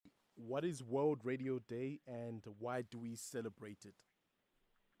what is World Radio Day and why do we celebrate it?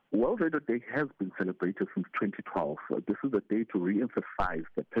 World Radio Day has been celebrated since 2012. This is a day to re-emphasize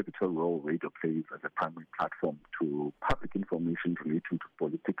the pivotal role radio plays as a primary platform to public information relating to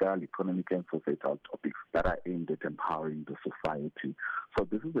political, economic, and societal topics that are aimed at empowering the society. So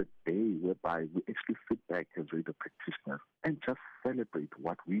this is a day whereby we actually sit back as radio practitioners and just celebrate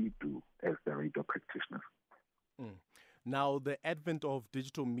what we do as the radio practitioners. Now, the advent of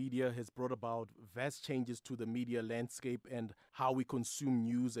digital media has brought about vast changes to the media landscape and how we consume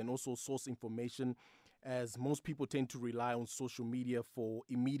news and also source information, as most people tend to rely on social media for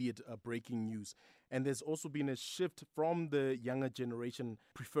immediate breaking news. And there's also been a shift from the younger generation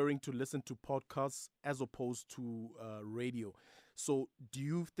preferring to listen to podcasts as opposed to radio. So do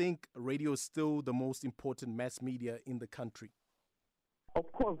you think radio is still the most important mass media in the country? Of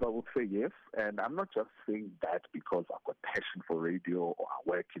course, I would say yes, and I'm not just saying that because I've got passion for radio or I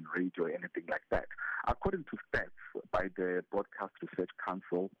work in radio or anything like that. According to stats by the Broadcast Research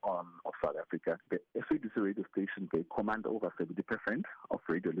Council of South Africa, the SABC radio station, they command over 70% of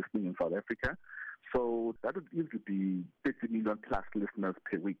radio listening in South Africa. So that would easily be 30 million plus listeners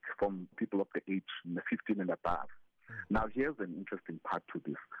per week from people of the age 15 and above. Now, here's an interesting part to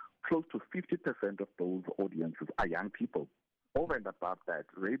this. Close to 50% of those audiences are young people. Over and above that,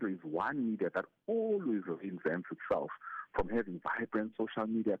 radio is one media that always reinvents itself, from having vibrant social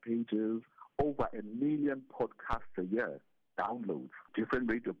media pages, over 1 million podcasts a year, downloads, different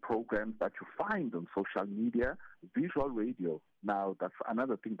radio programs that you find on social media, visual radio. Now, that's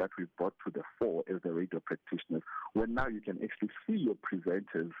another thing that we've brought to the fore as the radio practitioners, where now you can actually see your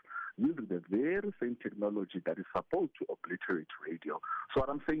presenters using the very same technology that is supposed to obliterate radio. So what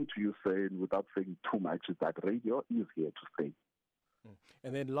I'm saying to you, without saying too much, is that radio is here to stay.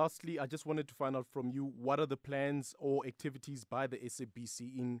 And then lastly, I just wanted to find out from you, what are the plans or activities by the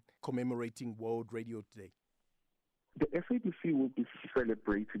SABC in commemorating World Radio Day? The SABC will be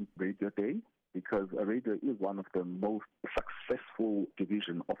celebrating Radio Day because radio is one of the most successful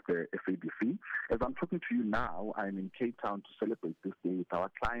division of the SABC. As I'm talking to you now, I'm in Cape Town to celebrate this day with our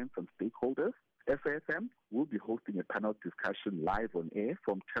clients and stakeholders. SAFM will be hosting a panel discussion live on air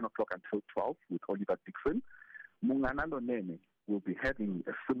from 10 o'clock until 12 with Oliver Dixon. Mungana Lonene will be having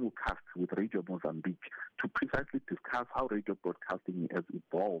a simulcast with Radio Mozambique to precisely discuss how radio broadcasting has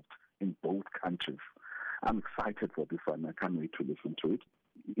evolved in both countries. I'm excited for this one. I can't wait to listen to it.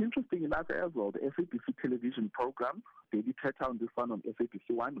 Interesting enough as well, the SABC television program, Daily Teta on this one on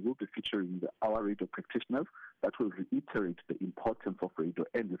SABC One, will be featuring our radio practitioners that will reiterate the importance of radio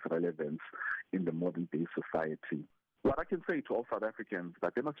and its relevance in the modern day society. What I can say to all South Africans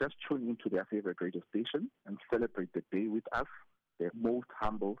that they must just tune into their favorite radio station and celebrate the day with us. They're most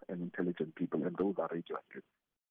humble and intelligent people, and those are radio actors.